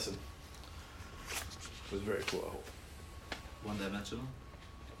It was very cool, I hope. One-dimensional?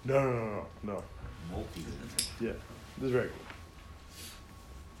 No. Multi-dimensional? Yeah, this is very cool.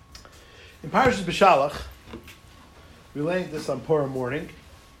 In Parashas B'Shalach, we learned this on Purim morning. It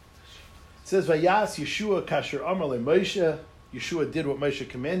says, Vayas Yeshua kasher amar le Moshe. Yeshua did what Moshe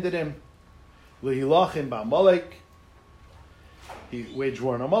commanded him. Lehilachim ba'Amalek. He waged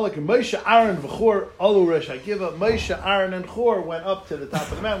war on Amalek. And Moshe, Aaron, v'Chor, alu Rosh Hagiva. Moshe, Aaron, and Chor went up to the top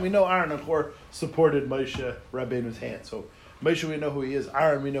of the mountain. We know Aaron and Chor supported Moshe Rabbeinu's hand. So Moshe, we know who he is.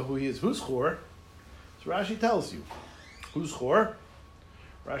 Aaron, we know who he is. Who's Chor? So Rashi tells you. Who's Chor?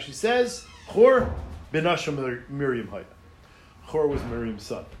 Rashi says, Chor benasha Miriam Haya. Chor was Miriam's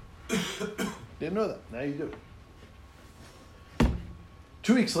son. Didn't know that. Now you do.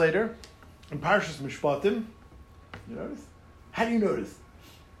 2 weeks later, in Parshas Mishpatim, you notice? How do you notice?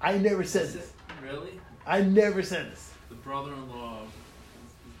 I never said this. Really? I never said this. The brother-in-law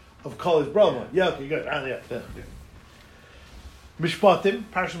Of Kale's brother. Yeah, okay, good. Yeah. Mishpatim,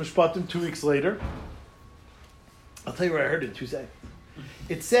 Parshas Mishpatim, 2 weeks later. I'll tell you where I heard it in 2 seconds.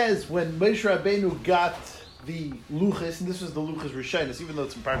 It says when Moshe Rabbeinu got the Luchas, and this was the Luchas Rishonos, even though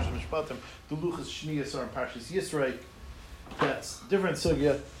it's in Parshas Mishpatim, the Luchas Shnias are in Parshas Yisrei. That's different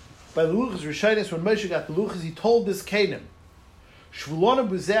sugya. By the Luchas Rishonos, when Moshe got the Luchas, he told this Canaan, Shvulona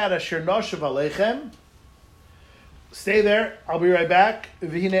b'zeh asher noshav aleichem. Stay there, I'll be right back.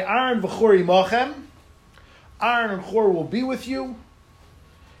 V'hine Aaron v'chor imachem. Aaron and Chor will be with you.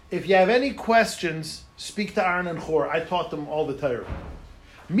 If you have any questions, speak to Aaron and Chor. I taught them all the Torah.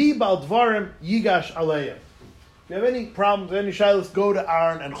 Mi bal dvarim yigash aleim. If you have any problems, any shilas, go to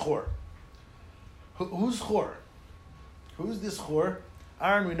Aaron and Chor. Who's Chor? Who's this Chor?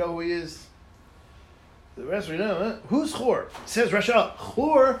 Aaron, we know who he is. The rest we know. Huh? Who's Chor? It says Rasha.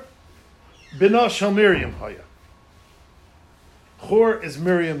 Chor b'nosh shel Miriam haya. Chor is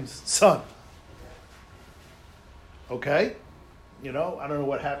Miriam's son. Okay? I don't know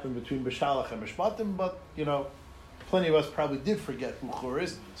what happened between B'Shalach and Mishpatim, but, plenty of us probably did forget who Chor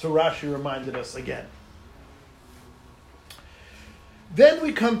is, so Rashi reminded us again. Then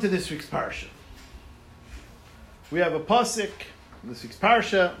we come to this week's parsha. We have a pasuk in this week's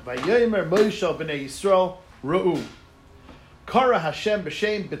parsha, Vayomer Moshe b'nei Yisrael Ra'u. Kara Hashem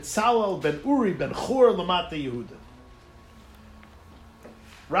b'shem B'Tzalel ben Uri ben Chor Lamata Yehuda.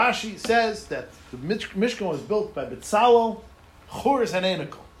 Rashi says that the Mishkan was built by B'Tzalel. Chor is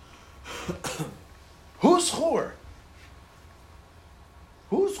Hanenikel. Who's Chor?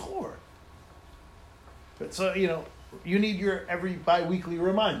 Who's Chor? But so, you need your every bi-weekly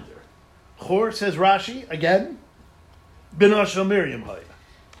reminder. Chor, says Rashi, again, B'nosh shel Miriam Haya.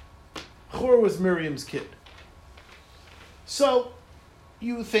 Chor was Miriam's kid. So,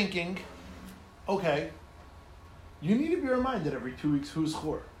 you thinking, okay, you need to be reminded every 2 weeks who's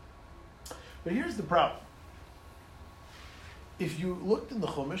Chor. But here's the problem. If you looked in the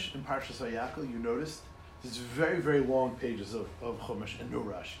Chumash, in Parshas Vayakal, you noticed there's very, very long pages of Chumash and no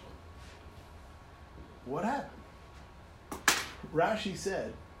Rashi. What happened? Rashi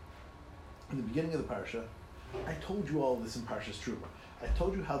said, in the beginning of the Parsha, I told you all this in Parshas Truma. I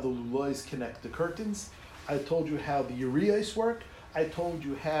told you how the lulois connect the curtains. I told you how the urios work. I told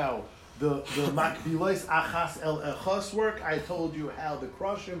you how the makbilos achas el echos work. I told you how the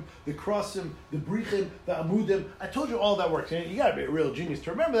krosim, the brichim, the amudim. I told you all that works. And you got to be a real genius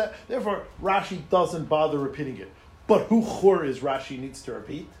to remember that. Therefore, Rashi doesn't bother repeating it. But who Chor is Rashi needs to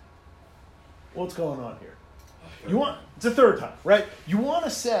repeat? What's going on here? It's the third time, right? You want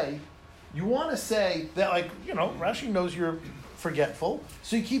to say that, Rashi knows you're forgetful,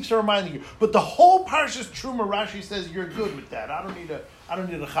 so he keeps reminding you. But the whole Parshas Truma, Rashi says you're good with that. I don't need a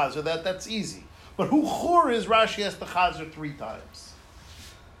chazer. That's easy. But who Chor is, Rashi has to chazer 3 times.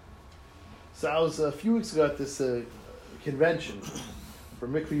 So I was a few weeks ago at this convention for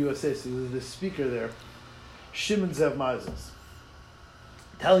Mikveh USA. So there's this speaker there, Shimon Zev Moses.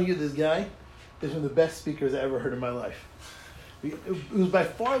 Telling you this guy is one of the best speakers I ever heard in my life. It was by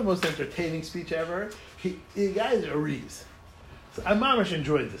far the most entertaining speech I ever heard. The guy is a Reeves. So I mamish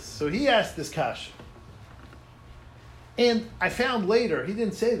enjoyed this. So he asked this kasha. And I found later, he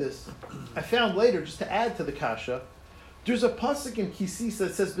didn't say this, I found later, just to add to the kasha, there's a pasuk in Kisisa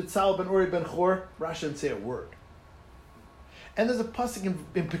that says B'Tzalel ben Uri ben Chor. Rashi didn't say a word. And there's a pasuk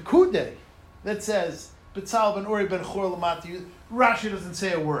in Pekudei that says B'Tzalel ben Uri ben Chor Lamati. Rashi doesn't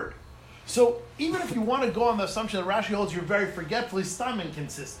say a word. So even if you want to go on the assumption that Rashi holds you're very forgetful, he's still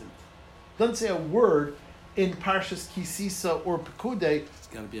inconsistent. Doesn't say a word in Parshas Kisisa or Pekudei. It's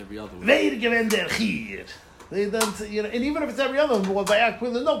got to be every other one. They don't, and even if it's every other one,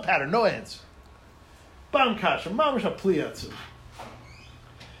 there's no pattern, no answer. Bam kasha, mamash pliyatzu.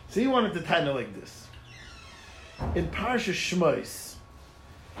 So he wanted to title like this. In Parsha Shmos,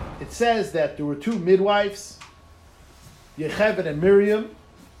 it says that there were two midwives, Yocheved and Miriam. It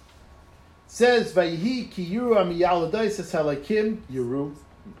says, Vayihi ki yiru amiyalodais es halakim, yiru.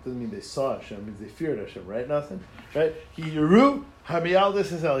 Doesn't mean they saw Hashem, it means they feared Hashem, right? Nothing? Right? Ki yiru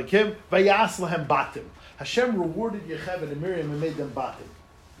hamiyalodais es halakim, vayas lahem batim. Hashem rewarded Yocheved and Miriam and made them batim.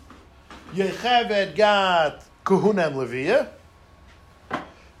 Yocheved got Kahuna and Leviah.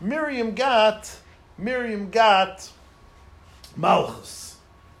 Miriam got Malchus.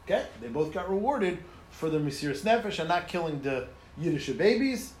 Okay? They both got rewarded for their Mesiras Nefesh and not killing the Yiddish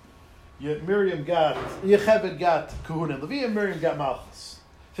babies. Yocheved got Kahuna and Leviah, Miriam got Malchus.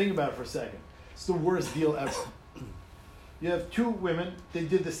 Think about it for a second. It's the worst deal ever. You have two women, they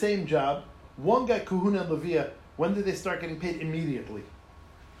did the same job. One got Kahuna and Leviah. When did they start getting paid? Immediately.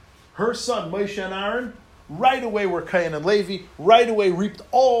 Her son, Moshe and Aaron, right away were Cain and Levi, right away reaped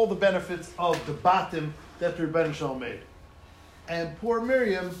all the benefits of the batim that the Rebbeinu Shalom made. And poor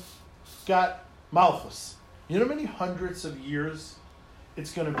Miriam got Malchus. You know how many hundreds of years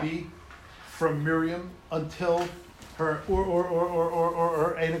it's going to be from Miriam until her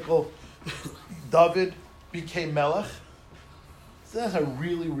or Enoch David became Melech? So that's a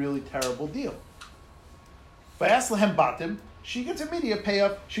really, really terrible deal. Vayaslehem batim, she gets immediate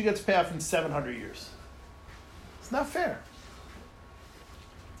payoff. She gets payoff in 700 years. It's not fair.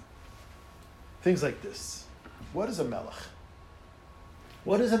 Things like this. What is a melech?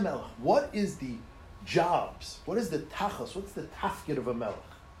 What is a melech? What is the jobs? What is the tachos? What's the tafkid of a melech?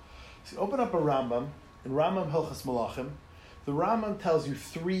 So you open up a Rambam, in Rambam Hilchas Malachim, the Rambam tells you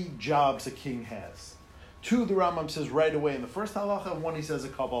 3 jobs a king has. 2 the Rambam says right away in the first halacha, and 1 he says a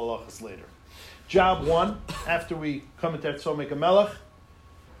couple halachas later. Job 1, after we come into Eretz make a melech,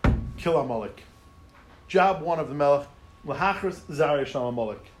 kill Amalek. Job 1 of the melech, lahachris zar yishal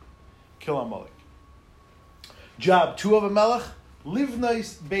Amalek, kill Amalek. Job 2 of a melech,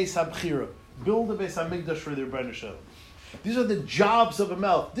 livnais beis habchira, build a beis hamikdash for the Rebbeinu Shalom. These are the jobs of a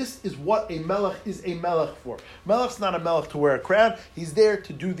melech. This is what a melech is a melech for. Melech's not a melech to wear a crown. He's there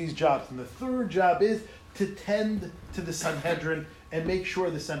to do these jobs. And the third job is to tend to the Sanhedrin and make sure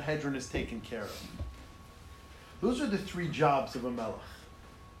the Sanhedrin is taken care of. Those are the 3 jobs of a melech.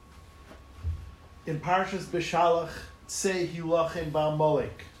 In Parshas Beshalach, Tzei Hilachem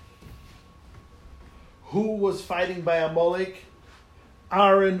Ba'Amalek. Who was fighting by Amalek?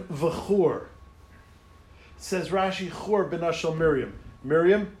 Aaron v'Chur. Says Rashi, Chur benashal Miriam.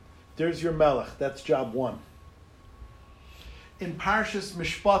 Miriam, there's your melech. That's job 1. In Parshas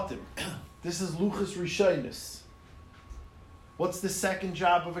Mishpatim, this is Luchas Rishonis. What's the second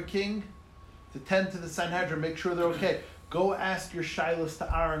job of a king? To tend to the Sanhedrin, make sure they're okay. Go ask your shilas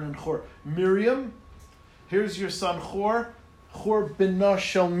to Aaron and Chur. Miriam, here's your son Chur. Chur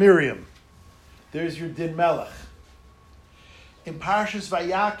benashal Miriam. There's your din melech. In Parshas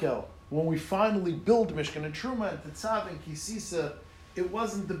Vayakel, when we finally build Mishkan and Truma and Tetzav and Kisisa, it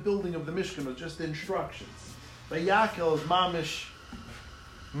wasn't the building of the Mishkan, it was just the instructions. Vayakel is mamish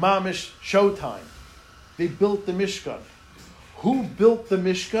showtime. They built the Mishkan. Who built the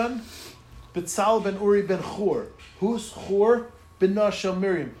Mishkan? Betzal ben Uri ben Chur. Who's Chur? Ben Nashel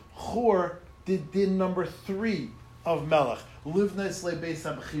Miriam. Chur did din number 3 of Melech. Livnes le beis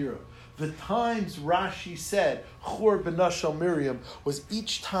habchira. The times Rashi said Chur ben Nashel Miriam was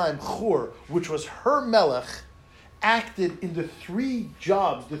each time Chur, which was her melech, acted in the 3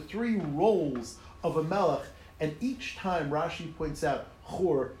 jobs, the 3 roles of a melech, and each time Rashi points out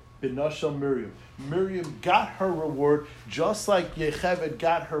Chur ben Nashel Miriam. Miriam got her reward just like Yocheved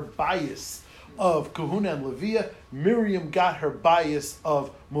got her bias of Kahuna and Leviah. Miriam got her bias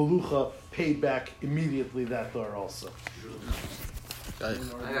of Melucha paid back immediately that door also.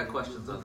 I got questions on